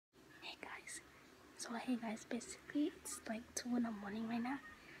So hey guys, basically it's like 2 in the morning right now,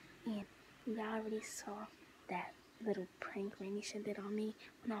 and y'all already saw that little prank Rainisha did on me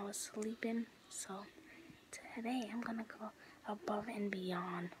when I was sleeping. So today I'm gonna go above and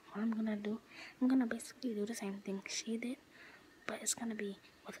beyond. What I'm gonna do, I'm gonna basically do the same thing she did, but it's gonna be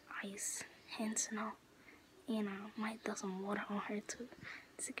with ice and snow. And I might throw some water on her too,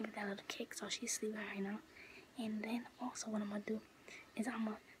 to give it that little kick so she's sleeping right now. And then also what I'm gonna do is I'm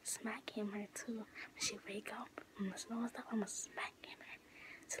gonna smack him her too. When she wake up on the snow and stuff, I'm gonna smack him her.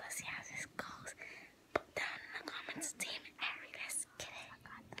 So let's see how this goes. Put down in the comments, team Ari, let's get it. I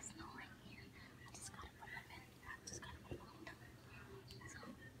got the snow right here. I just gotta put them in. I just gotta put them down. So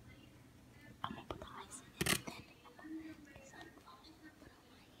I'm gonna put the ice in it, and then I'm gonna get some lotion and put it on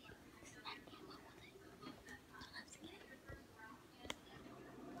my hand. Smack him up with it. So let's get it.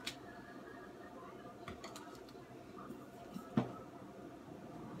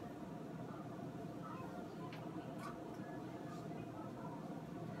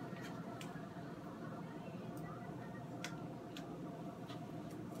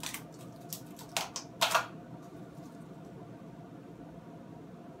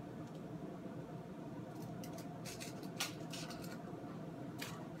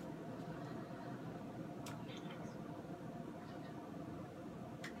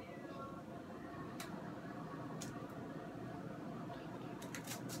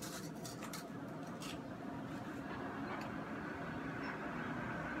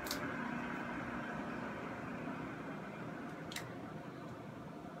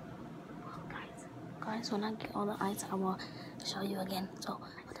 Guys, when I get all the ice, I will show you again. So,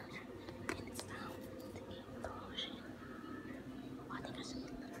 minutes now to get the lotion. Oh, I think I should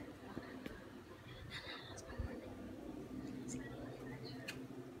get the water. That's my morning.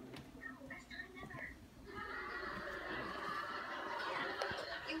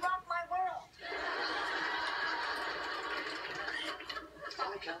 You rock my world.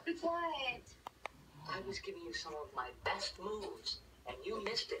 Monica, What? I was giving you some of my best moves, and you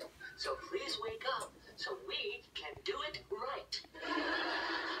missed it. So please wake up so we can do it right.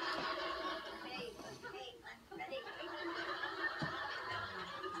 Hey, I'm ready.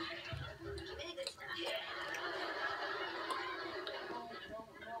 Give me the good stuff.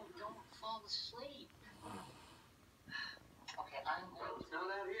 No, don't fall asleep. Okay, Well, it's not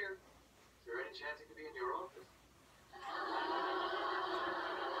out here. Is there any chance it could be in your office?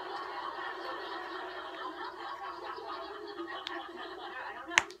 I don't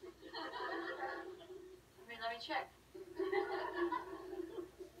know. Let me check.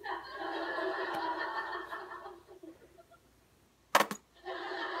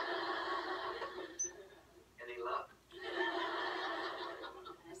 Any luck? Can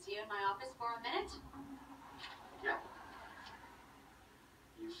I see you in my office for a minute? Yeah.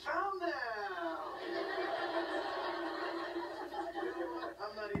 You found them! You know what?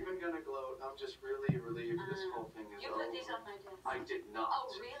 I'm not even gonna gloat. I'm just really relieved this whole thing is You over. put these on my desk. I did not.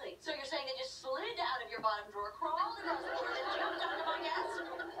 Oh, really? So you're saying they just slid out of your bottom drawer, crawled across the floor, and jumped onto my desk?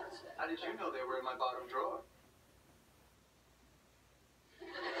 How did you know they were in my bottom drawer?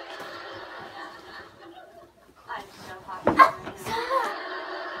 I'm so happy right now.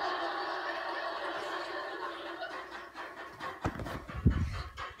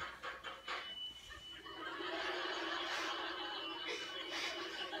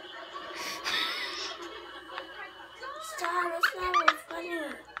 Stop, it's not really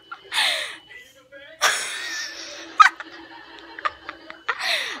funny.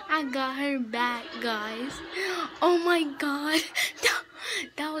 I got her back, guys. Oh my god.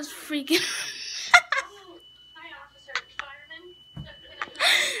 That was freaking. Hi, officer. Fireman.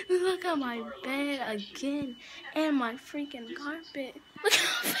 Look at my bed again. And my freaking carpet. Look at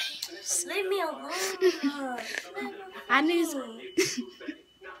my face. Leave me alone. I need some.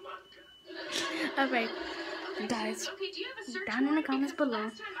 Alright, guys. Okay, do you have a search Down in the warrant? comments Because below,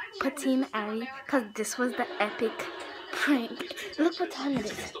 last time I put checked, Team this was Ari, America. because this was the epic prank. Look what time it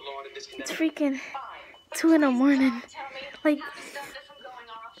is. It's freaking 2 in the morning. Tell me Like, how to stop it from going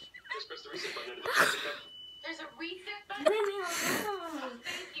off. There's a reset button. Leave me alone.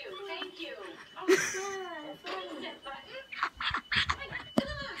 Thank you. Thank you. Oh, reset button. Oh my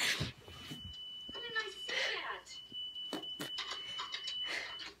God. How didn't I see that?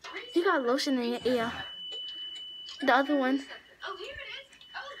 you got lotion in your ear. The other one. Oh, here it is.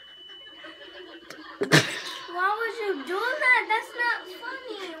 Oh. Why would you do that? That's not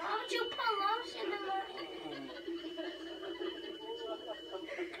funny. Why would you put lotion in my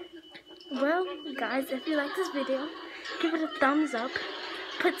Well, guys, if you like this video, give it a thumbs up.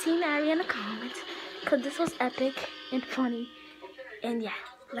 Put Team Ari in the comments, because this was epic and funny. And yeah,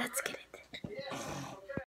 let's get it.